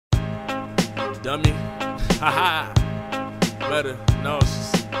Dummy. Haha. Better.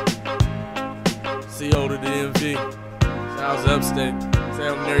 Noshess. CO to the MV. Shouts upstate.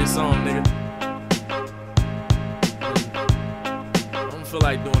 Extraordinary song, nigga. I don't feel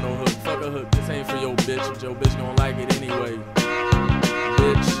like doing no hook. Fuck a hook. This ain't for your bitch. Your bitch don't like it anyway.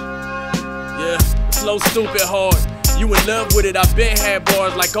 Bitch. Yeah. Slow, stupid, hard. You in love with it. I been had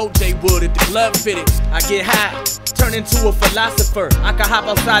bars like OJ would if the glove fitted. I get high, turn into a philosopher. I can hop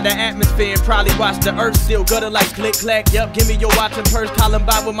outside the atmosphere and probably watch the earth still gutter like click clack. Yup, give me your watch and purse.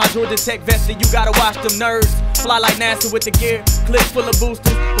 Columbine with my Georgia Tech vest, and you gotta watch them nerds. Fly like NASA with the gear, clip full of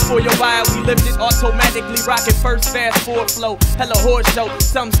boosters. Before your wire, we lift it automatically, rockin' first fast forward flow. Hella horse show,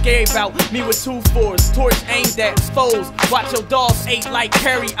 something scary about me with 2 4s. Torch aimed at foes. Watch your dogs ate like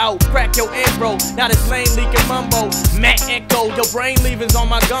carry out. Crack your egg roll. Now this lane leaking mumbo. Matt Echo, your brain leavings on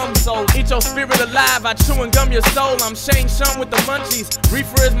my gum soul. Eat your spirit alive, I chew and gum your soul. I'm Shane Shum with the munchies.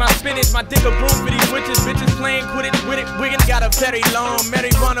 Reefer is my spinach, my dick a broom for these witches. Bitches playing Quidditch with it. Wiggin got a very long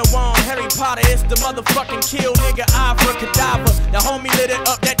marijuana wand. Harry Potter, it's the motherfucking kill, nigga. Ivra cadaver. The homie lit it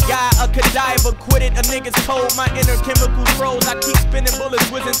up, that guy a cadaver. Quit it, a nigga's cold. My inner chemicals froze. I keep spinning bullets,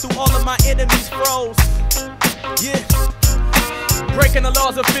 whizzing through all of my enemies froze. Yeah. Breaking the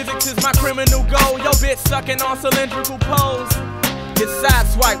laws of physics is my criminal goal. Yo bitch sucking on cylindrical poles. Get side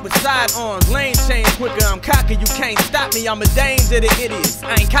swipe with side arms, lane change quicker, I'm cocky, you can't stop me, I'm a danger to idiots.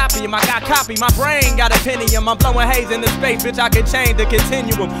 I ain't copying, I got copy, my brain got a pentium. I'm blowing haze in the space, bitch, I can change the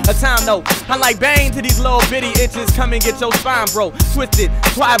continuum. A time though, I'm like Bane to these little bitty itches. Come and get your spine, bro. Twisted,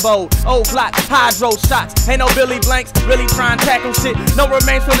 twibo, old block, hydro shots. Ain't no Billy Blanks, really trying to tackle shit. No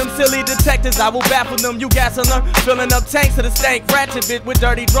remains for them silly detectives, I will baffle them. You gasoline, filling up tanks to the stank. Ratchet bit with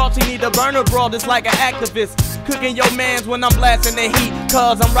dirty draws, he need a burner brawl just like an activist. Cooking your mans when I'm blasting the heat,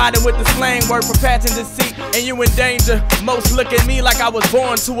 cause I'm riding with the slang word for patching deceit. And you in danger. Most look at me like I was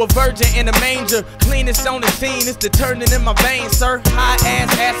born to a virgin in a manger. Cleanest on the scene, it's determined in my veins, sir. High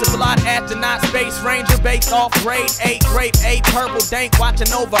ass, acid blood, astronaut, space ranger, based off grade 8, grape 8, purple dank,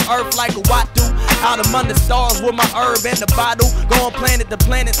 watching over earth like a Watu. Out among the stars with my herb and the bottle, going planet to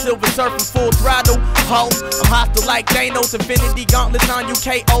planet, silver surfing full throttle. Ho, I'm hostile like Thanos, infinity gauntlets on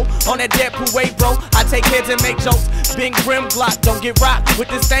UKO. On that Deadpool way, bro, I take heads and make jokes. Big grim Glock, don't get rocked with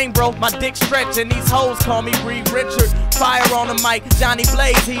this thing, bro. My dick stretching, these hoes call me Reed Richard. Fire on the mic, Johnny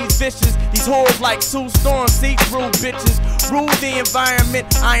Blaze, he's vicious. These whores like Sue Storm, see-through bitches. Rule the environment,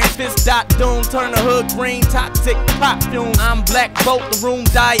 Iron Fist, dot doom. Turn the hood green, toxic, pop fume. I'm black boat, the room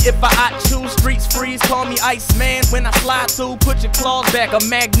die if I choose. Streets freeze, call me Iceman when I slide through. Put your claws back, a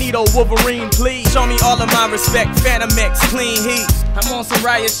Magneto, Wolverine, please. Show me all of my respect, Phantom X, clean heat. I'm on some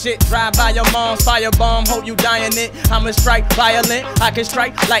riot shit, drive by your mom's firebomb, hope you dying it. I'ma strike violent, I can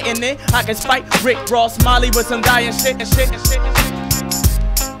strike lightning, I can spike Rick Ross, Molly with some dying shit and shit and shit and shit.